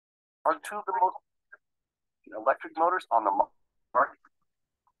are two of the most electric motors on the market.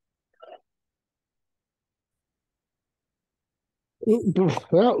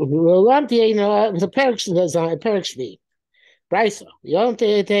 Well, the perek shvi. Brisa.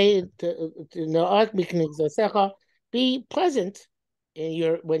 Be pleasant in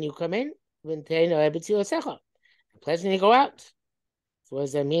your when you come in. Pleasant when you go out. So what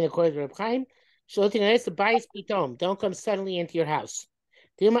does that mean according to Rabbi Chaim? Don't come suddenly into your house.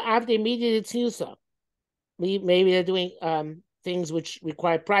 Maybe they're doing things which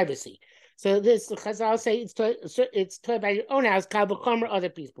require privacy. So this Chazal say it's talking about your own house, or other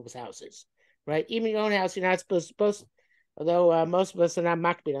people's houses, right? Even your own house, you're not supposed. Although most of us are not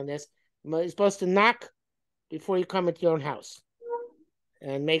makbid on this, you're supposed to knock before you come into your own house,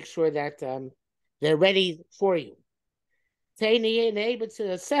 and make sure that they're ready for you. And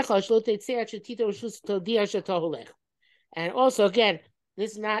also, again,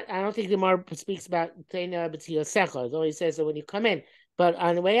 this is not, I don't think the Gemara speaks about it only says that when you come in. But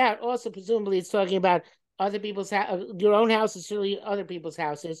on the way out, also presumably it's talking about other people's house. Your own house is surely other people's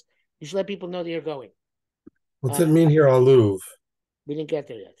houses. You should let people know that you're going. What's it mean here, aluv? We didn't get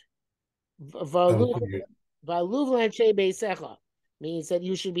there yet. Means that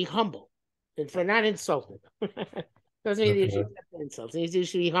you should be humble and for not insulting. Doesn't mean you should accept insults. It means you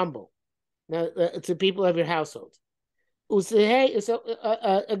should be humble. Now, to people of your household. So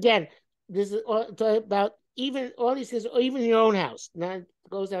again, this is about even all these things, or even your own house. Not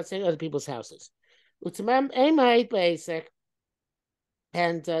goes out saying other people's houses.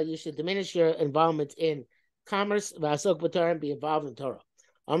 And you should diminish your involvement in commerce, and be involved in Torah.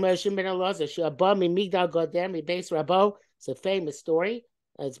 It's a famous story.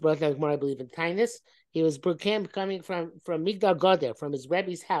 It's brought down more, I believe, in kindness. He was coming from Migdal Goder, from his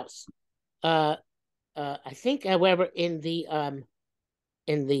Rebbe's house. I think, however, in the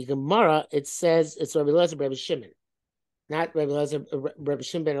Gemara, it says it's Rabbi Elazar, Rabbi Shimon, not Rabbi Elazar, Rabbi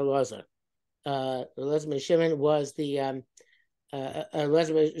Shimon ben Elazar. Elazar ben Shimon was the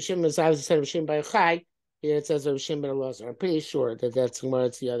Elazar ben Shimon was obviously said of Shimon by Yochai. Here it says Rabbi Shimon ben Elazar. I'm pretty sure that that's Gemara.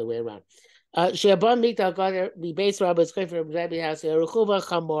 It's the other way around. She'abon Migdal Goder, the base rabbi is going from Rabbi house. Yeruchuva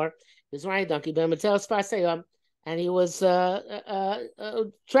Chamor, his riding donkey, Ben Matel Sfasayam. And he was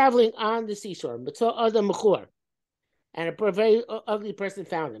traveling on the seashore. And a very ugly person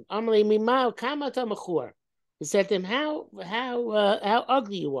found him. He said to him, how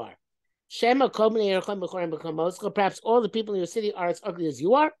ugly you are. Perhaps all the people in your city are as ugly as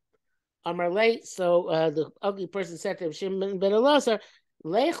you are. So the ugly person said to him, Shimon ben Elazar,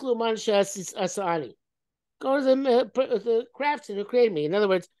 go to the craftsman who created me. In other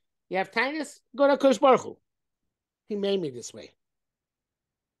words, you have kindness, go to Kosh Baruch Hu. He made me this way.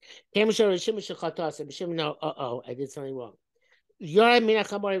 No, I did something wrong. He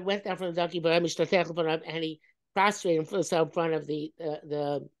went down from the donkey, and he prostrated himself in front of the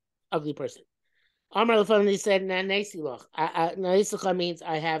ugly person. He said, means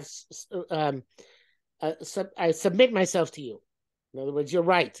I submit myself to you. In other words, you're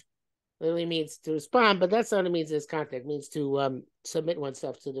right. Literally means to respond, but that's not what it means in this context. It means to submit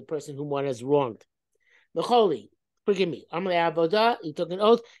oneself to the person whom one has wronged. Mecholi, forgive me. Amalei Avodah, he took an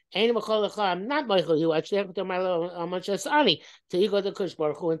oath. I'm not Michael, you actually have to my Ani till you go to Kush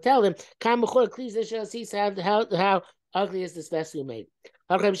Baruch Hu and tell him, how ugly is this vessel you made?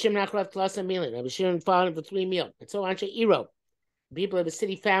 Rabbi Shimon followed him for 3 meals. And so on Iro. People of the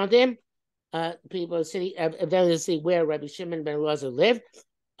city found him. People of the city eventually see where Rabbi Shimon ben Elazar lived.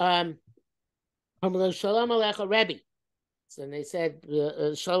 Shalom Alecha Rebbe. So they said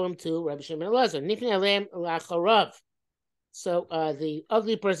shalom to Rabbi Chaim Kanievsky. So the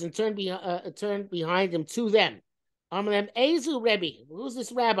ugly person turned behind him to them. Ezu Rebbe. Who's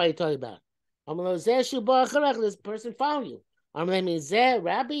this rabbi you're talking about? This person following you.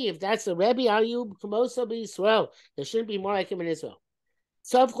 Rabbi, if that's a Rebbe, are you Israel? There shouldn't be more like him in Israel.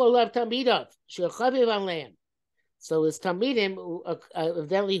 So it's Talmidim,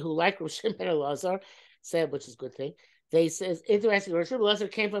 evidently, who like Rabbi Shimon ben Elazar, said, which is a good thing. They says, interesting, Rabbi Shimon ben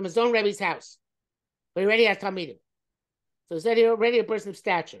Elazar came from his own Rebbe's house, but he already had Talmidim. So he said he already a person of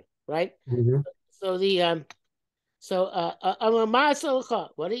stature, right? Mm-hmm. So the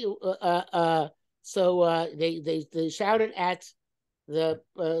what do you they shouted at the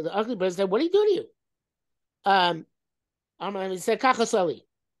ugly person, said, what do you do to you? He said, Kachasali.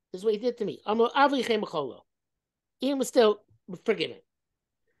 This is what he did to me. He was still forgiven. In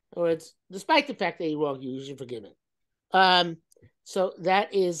other words, despite the fact that he wronged you, you should forgive him. So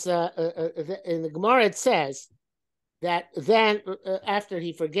that is in the Gemara it says that then after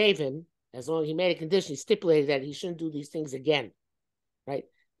he forgave him, as long as he made a condition, he stipulated that he shouldn't do these things again, right?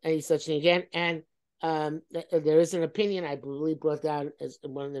 any such thing again. And there is an opinion, I believe, brought down as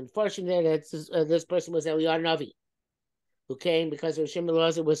one of the unfortunate there, that this person was Eliyahu Navi, who came because Rosh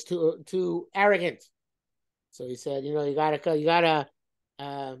Hashanah was too arrogant. So he said, you gotta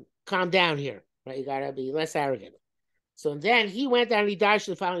calm down here, right? You gotta be less arrogant. So then he went down and he dashed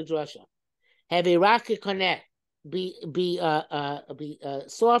the following drasha: have a rocket connect, be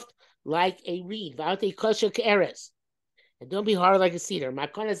soft like a reed, v'alte kosher ke'eres, and don't be hard like a cedar.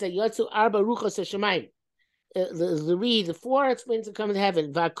 Makana said yotzu arba ruchos hashemayim. The reed, the four winds that come to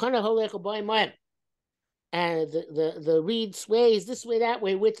heaven. V'akana holech b'ayim moem, and the reed sways this way, that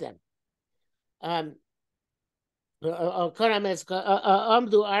way with them.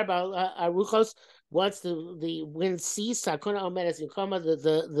 Amdu arba aruchos. Once the wind ceased,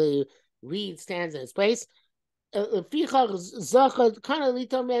 the reed stands in its place. Therefore,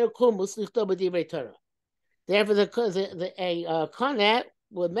 a Kana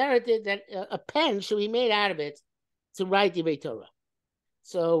would merit it that a pen should be made out of it to write the Torah.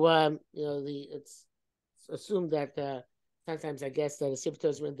 So it's assumed that sometimes I guess that a Sefer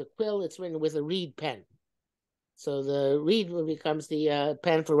Torah is written with a quill, it's written with a reed pen. So the reed becomes the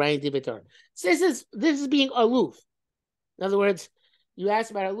pen for writing the Torah. So this is being aloof. In other words, you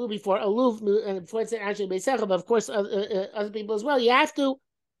asked about aloof before. Aloof, and before it's actually Meseches, but of course other people as well. You have to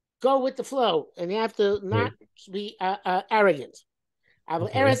go with the flow, and you have to not be arrogant.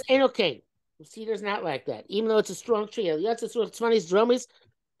 Eres enokain. Cedar's not like that, even though it's a strong tree. If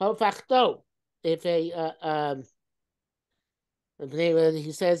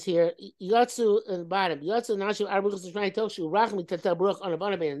he says here, Yatsu in the bottom, Yatsu Nashu Arbuchus is trying to tell you, Rachmi Tata Bruch on a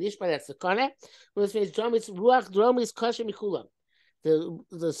Bonaban, and Nishpa, that's the Kana, which means Dromis, Ruach, Dromis, Kasha Mikulam.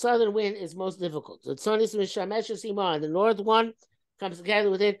 The southern wind is most difficult. The Tsonis Mishamesh Sima, the north one comes together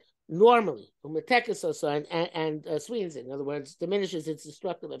with it normally, Umetekis also, and sweetens it. In other words, diminishes its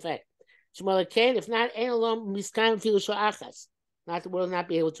destructive effect. Shmalakain, if not, Enelom Miskam Filusha Achas, not the world not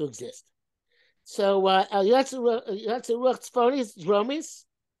be able to exist. So Yatsu Ruach Tzfonis Dromis,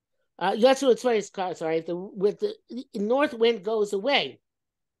 Yatsu Tzfonis, sorry, with the north wind goes away,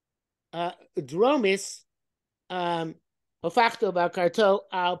 Dromis Hofachto Bakarto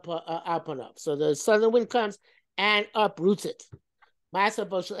Alpanov. So the southern wind comes and uproots it. Masa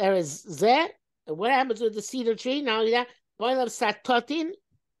Boshel Eres Zeh. What happens with the cedar tree? Not only that, Boil of Satotin,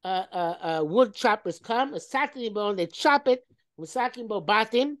 wood choppers come, a Satin bone, they chop it, Musakim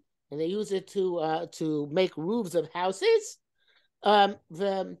Bobatim, and they use it to make roofs of houses. The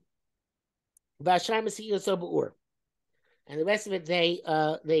Bashar Masiyah Sobu'ur. And the rest of it they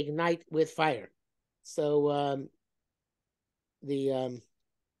ignite with fire. So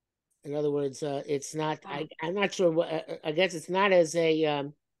in other words, it's not. I'm not sure what. I guess it's not as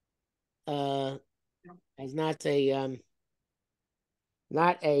a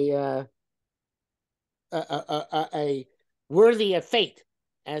worthy of fate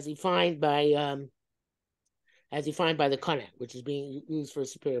as you find by the Kana, which is being used for a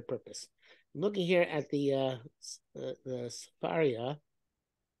superior purpose. I'm looking here at the Sefaria.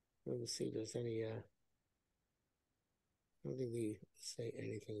 Let me see if there's any. I don't think they say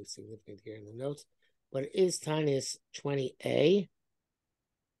anything significant here in the notes, but it is Tanis 20a.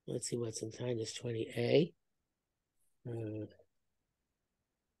 Let's see what's in Tanis 20a.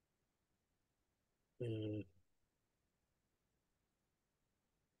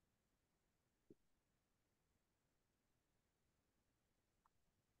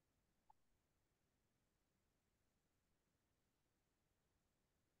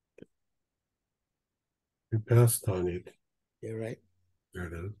 We passed on it. You're right. There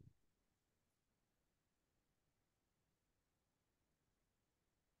it is.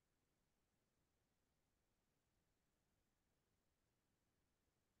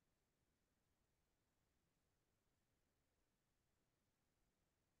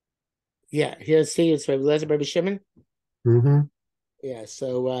 Yeah, here, see, it's Rabbi Lezer, Rabbi Shimon. Mm-hmm. Yeah,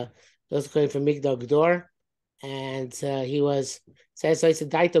 so those came from Migdal Gdor, and he says so. He said,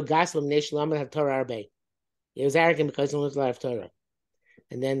 "Daito Gaslam Neshlam had Torah Arbe." He was arrogant because he was a lot of Torah.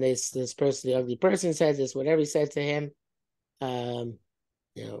 And then this person, the ugly person, says this. Whatever he said to him,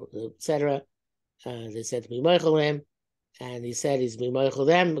 etc. They said to be Michael him, and he said he's be Michael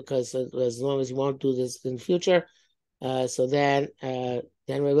them because as long as he won't do this in the future. So then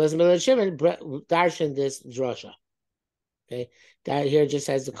we wasn't Shimon darshan this drasha. Okay, that here just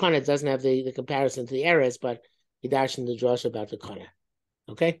has the Kana. It doesn't have the comparison to the errors, but he darshan the drasha about the Kana.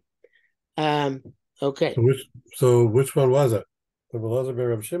 Okay. Okay. So which one was it? Rabbi Elazar ben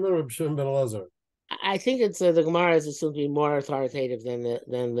Rabbi Shimon or Rabbi Shimon ben Elazar? I think it's the Gemara is assumed to be more authoritative than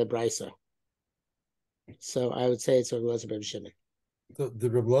the Brisa. So I would say it's Rabbi Elazar ben Shimon.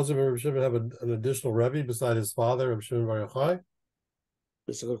 Did Rabbi Elazar ben Rabbi Shimon have an additional Rebbe beside his father, Rabbi Shimon Bar Yochai?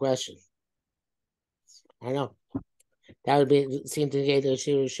 That's a good question. I know. That would be seem to indicate that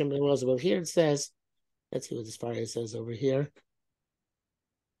Shimon ben Elazar. But here it says, let's see what the Sefaria says over here.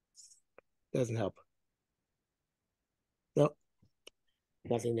 Doesn't help. No,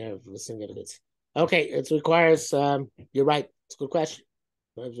 nothing there of significance. Okay, it requires. You're right. It's a good question.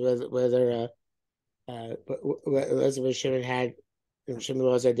 Whether Rabbi Shimon had Shimon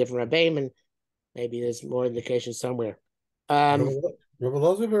was a different Rabbeim, and maybe there's more indication somewhere. Rabbi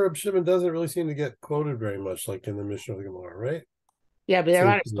Elazar ben Rabbi Shimon doesn't really seem to get quoted very much, like in the Mishnah of the Gemara, right? Yeah, but there are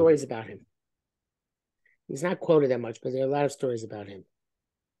a lot of stories about him. He's not quoted that much, but there are a lot of stories about him.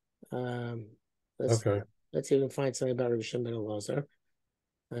 Let's see if we can find something about Rabbi Shimon ben Elazar.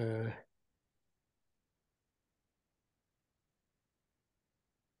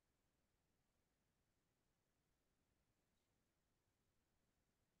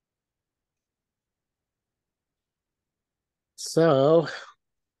 So,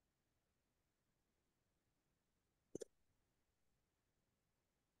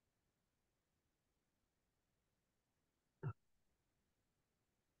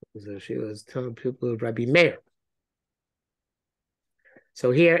 she was telling people of Rabbi Meir.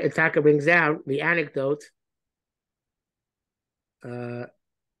 So here, Itaka brings out the anecdote. You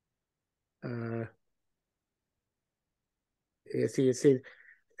see,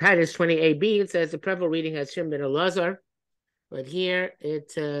 Titus 20ab, it says the prevalent reading has Shimon ben Elazar, but here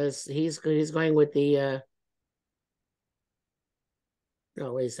it says he's going with the.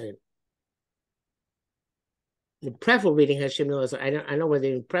 No, wait a second. The preferable reading has Shimon ben Elazar. I know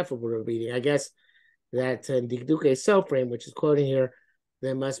whether the preferable reading. I guess that in Dikduke Sofrim, which is quoting here,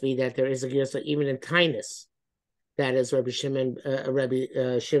 there must be that there is a girsa even in Tinus. That is Rabbi Shimon,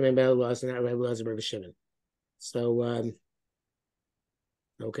 Shimon ben Elazar, not Rabbi Elazar, Rabbi Shimon. So,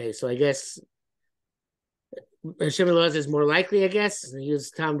 okay, so I guess Shimon ben Elazar is more likely, I guess. He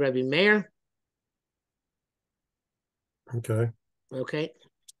used Tom Rabbi Meir. Okay.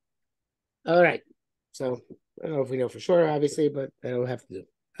 All right. So, I don't know if we know for sure, obviously, but that'll have to do.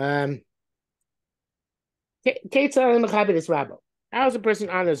 How is a person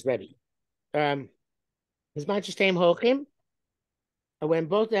honors Rebbe? His Manchastem Holchim, when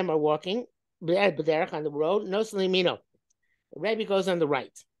both of them are walking, on the road, no Salimino. Rebbe goes on the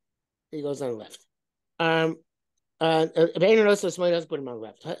right. He goes on the left. Somebody doesn't put him on the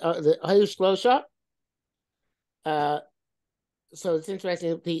left. So it's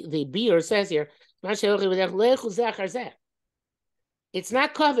interesting. The Biaor says here, it's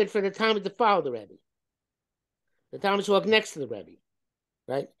not covered for the Talmud to follow the Rebbe. The Talmud should walk next to the Rebbe,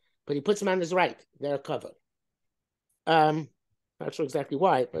 right? But he puts him on his right. They're covered. Not sure exactly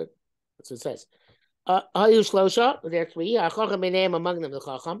why, but that's what it says. There are three. Among them, the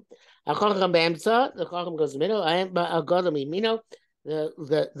Chacham. The Chacham goes in the middle.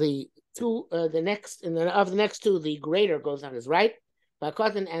 The two, the next, and of the next two, the greater goes on his right,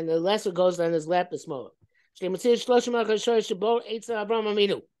 and the lesser goes on his left, the smaller.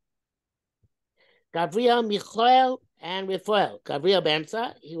 Gabriel, Michael, and Raphael. Gabriel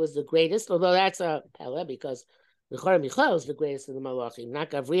Bamsa, he was the greatest, although that's a Pele, because Michael is the greatest of the Malachim, not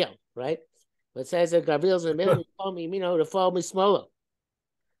Gabriel, right? But it says that Gabriel's in the middle, to follow me smaller.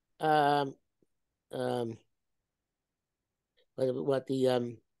 What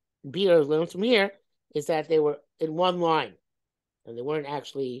the Biaor learns from here is that they were in one line, and they weren't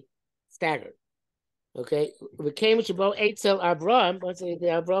actually staggered. Okay, we came to Shabo Eitzel Abraham, but the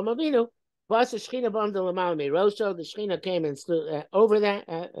Abraham Avinu. The Shechina came and stood over that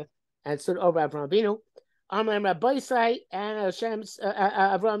and stood over Avraham Avinu. Rabbi and Hashem's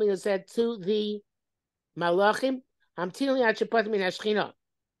Avraham Avinu said to the Malachim, "I'm telling you, Shechina.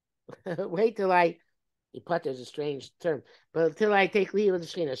 Wait till I." Ipat is a strange term, but until I take leave of the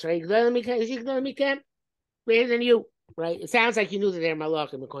Shechina, greater than you, right? It sounds like you knew that they're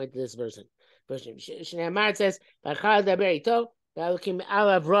Malachim according to this version. Shnei says, "Bachal daber ito, v'alokim al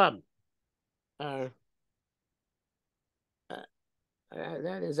Avram."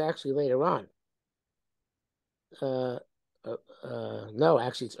 That is actually later on. No,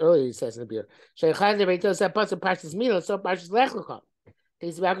 actually, it's earlier. He says in the Biaor. Sheichad debeito said pasuk parshas Milo, so parshas Lech Lecha.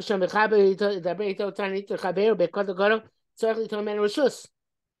 He's about to show me chaber debeito tanit chaber bekot goro tzarich litom men rishus.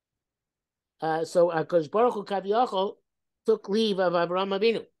 So Kodesh Baruch Hu Kaviyachol took leave of Avraham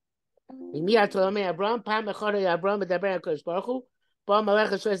Avinu. Imiyat Tolomei Avraham Pam Echorei Avraham Medaber Kodesh Baruch Hu.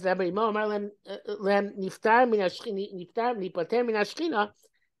 Let's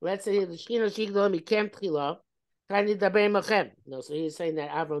say the Shechina Shigdol Mikem Tchila. No, so he's saying that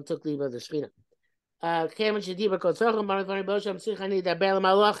Avram took leave of the Shechina. כיוון שדיבר כל צורך, אמר לפני בושם צריך אני לדבר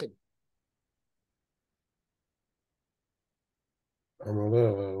למלאכים.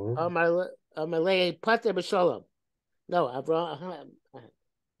 Amalei Pater B'Shalom. No, Avram.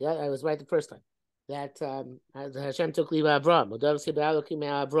 Yeah, I was right the first time. That Hashem took leave of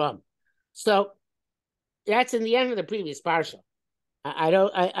Avram. So that's in the end of the previous parsha.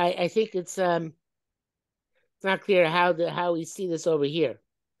 I think it's not clear how we see this over here,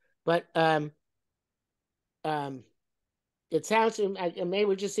 but it sounds maybe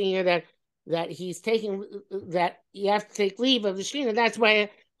we're just seeing here that he's taking that you have to take leave of the Shekhinah. That's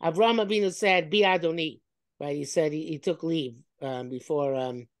why Avraham Avinu said Bi Adoni, right? He said he took leave before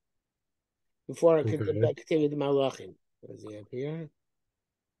continue the Malachim. What is he up here?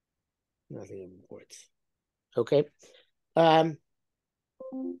 Nothing important. Okay. Once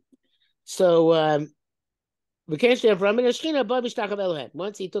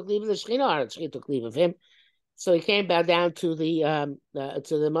he took leave of the Shekhinah took leave of him. So he came back down to the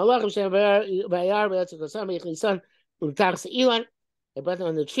Malachim. They brought them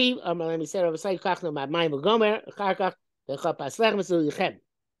on the tree. He said,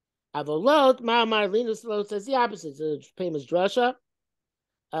 Avolot, Ma'amar Linus Lo says the opposite. It's a famous drasha.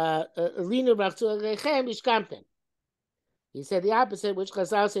 Linu Rachtu Alechem Ishkamten. He said the opposite, which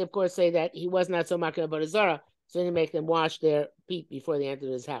Chazal say, of course, say that he was not so makar about Zara, so he didn't make them wash their feet before they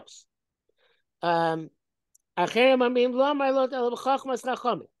entered his house. No, the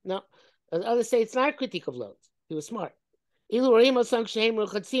others say it's not critique of Lot. He was smart. If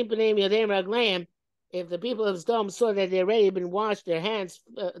the people of Sodom saw that they already been washed their hands,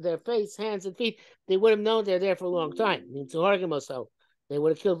 their face, hands, and feet, they would have known they're there for a long time. I mean, to Hargim also, they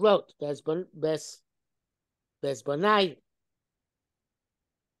would have killed Lot. Best Banai.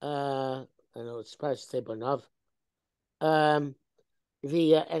 I know it's supposed to say Banav. And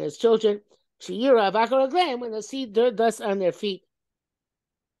his children, when they see dirt, dust on their feet,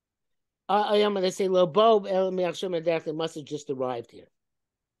 they say Lobob El Me'achshom, they must have just arrived here.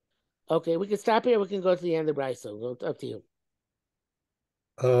 Okay, we can stop here. We can go to the end of the Brayso. Up to you.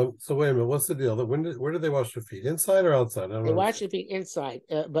 So wait a minute. What's the deal? Where did they wash their feet? Inside or outside? They wash their feet inside,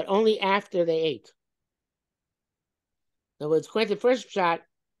 but only after they ate. In other words, according to the first shot,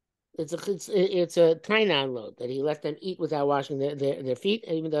 it's a tainan load that he let them eat without washing their feet,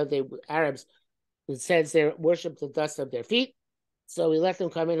 even though they Arabs, it says they worship the dust of their feet. So he let them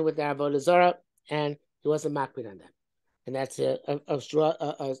come in with their avodah zarah, and he wasn't makpid on them. And that's a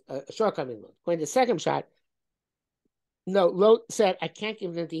shortcoming. According to the second shot, no, Lot said, I can't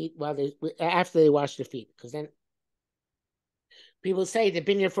give them to eat after they wash their feet, because then people say they've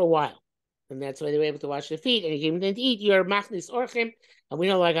been here for a while, and that's why they were able to wash their feet, and he gave them to eat. You're machnis orchim, and we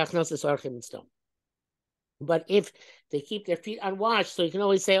don't like achnosis orchim and stone. But if they keep their feet unwashed, so you can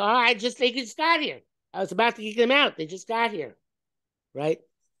always say, they just got here. I was about to kick them out. They just got here. Right?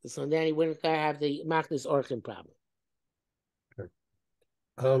 So then he wouldn't have the machnis orchim problem.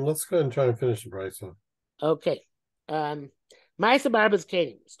 Let's go ahead and try and finish the Brayso. Okay. Ma'aser Barbas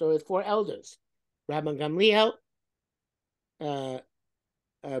Kedim, story of 4 elders. Rabbi Gamliel, Rabbi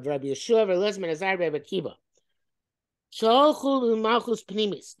Yeshua, Rabbi Elazar, Azar, Rabbi Akiva. Sholchu Malchus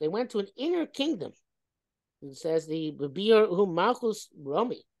Pnimis. They went to an inner kingdom. It says the Biaor who Malchus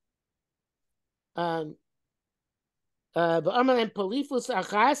Romi. Ba'amalem Polifus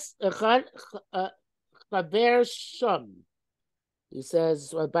Achas Echad Chaber Shom. He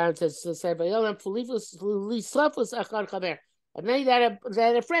says, Baron says, Sefaria, Polifus Lisrafus Achad Chaber. And then they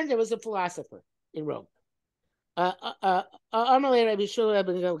had a friend that was a philosopher in Rome. Amalei Rabbi Shua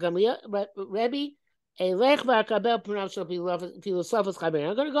Rabbi Gamliel, Rabbi Elech v'akabel p'nav shel filosofos chaber.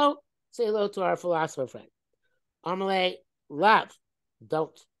 I'm going to go say hello to our philosopher friend. Amalei Lav,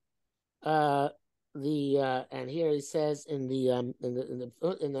 don't. And here he says in the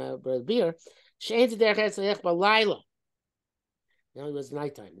beer, she'ein derech eretz lelech b'layla. Now it was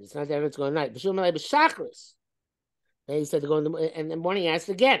nighttime. It's not that it's going night. B'shul malei b'shachris. Then he said to go in the morning. He asked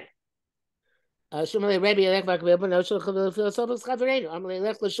again. Shumalei Rabbi Elech v'akabel p'nav shel filosofos chabereinu. Amalei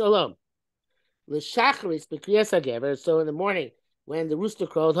Elech l'sholom. L'shachris b'kriyas hagever. So in the morning when the rooster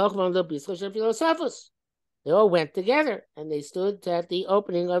crowed, they all went together and they stood at the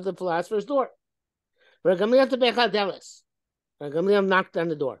opening of the philosopher's door. Gamliel knocked on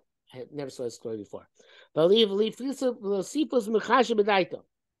the door. I never saw this story before. The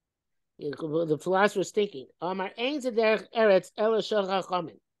philosopher is thinking,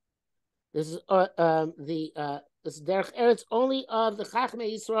 this is this is derech eretz only of the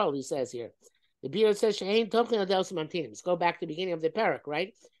Chachmei Yisrael, he says here. The Biaor says, let's go back to the beginning of the perek,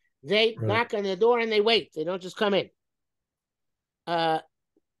 right? They knock on the door and they wait. They don't just come in.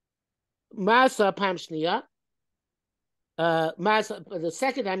 Masa Pam Shniya. The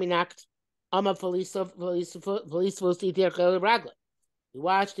second time he knocked, he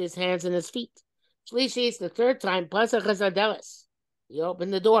washed his hands and his feet. Shlishis, the third time, Pasach Hazadelis. He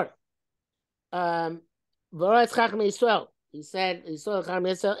opened the door. He said, he saw Chacham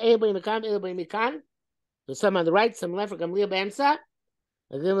Yisrael, Elboi Mikan. There's some on the right, some left, Gamliel B'Emsa.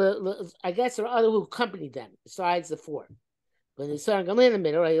 I guess there are other who accompanied them, besides the four. When he saw Gamliel in the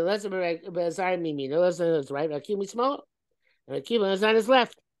middle, Elazar was right, Akim Mismolo. And Akiva was on his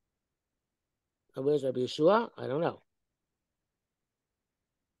left. And where's Rabbi Yeshua? I don't know.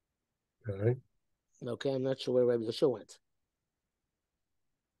 Okay, I'm not sure where Rabbi Yeshua went.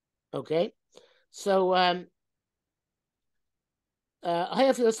 Okay, so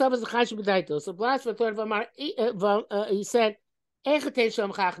so Blas for third he said, how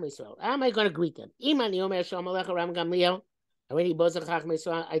am I going to greet them? I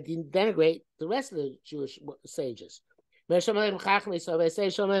didn't denigrate the rest of the Jewish sages. Right?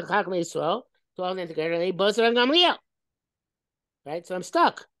 So I'm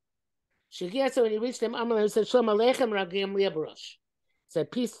stuck. So when he reached them, he said, Shalom Aleichem Rav Gamliel Baruch.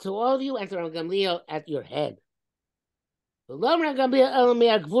 Said, peace to all of you and to Rav Gamliel at your head.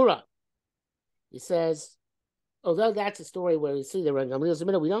 He says, although that's a story where we see the Rav Gamliel in the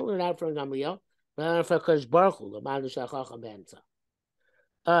middle, we don't learn out from Rav Gamliel, but learn for Kodesh Baruch Hu, L'madu Shachacham Be'emtza.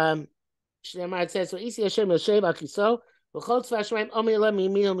 Shneimar says, so Isi Hashem Yoshev Akiso, V'chol Tzva Shemaim Omi Elah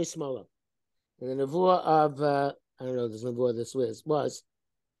Miyamino Mismola. And the nevuah of, I don't know, this nevuah this was,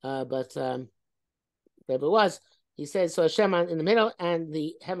 but whatever it was, he says, so Hashem in the middle and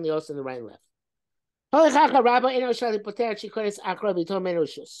the heavenly host in the right and left.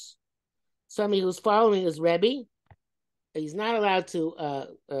 Somebody who's following his Rebbe, he's not allowed to,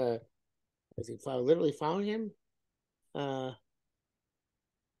 is he literally following him? So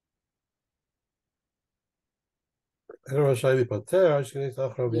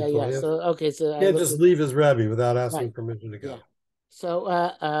okay, so can't just leave his Rebbe without asking right. permission to go. Yeah. So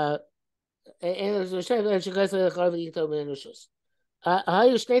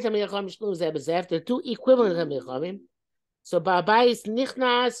after two equivalent Mechavim, so Ba'abayis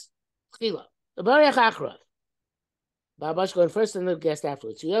Nichnas Chila. Ba'abayis going first and the guest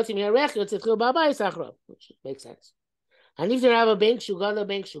afterwards. Which makes sense. And if you have a bank, Shugala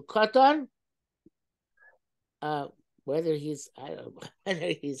bank, Shukaton, whether he's, I don't know,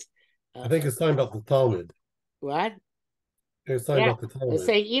 whether he's. I think it's talking about the Talmud. What? It's talking about the Talmud. They're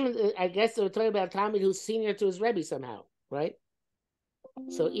saying even, I guess they were talking about Talmud who's senior to his Rebbe somehow, right?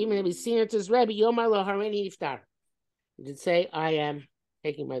 So even if he's senior to his Rebbe, Yomar lo Hareni Iftar. He did say, I am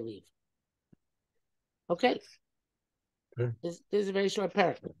taking my leave. Okay. This is a very short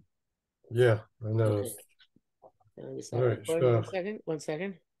paragraph. Yeah, I know. Okay. Let me stop recording. 1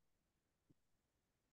 second.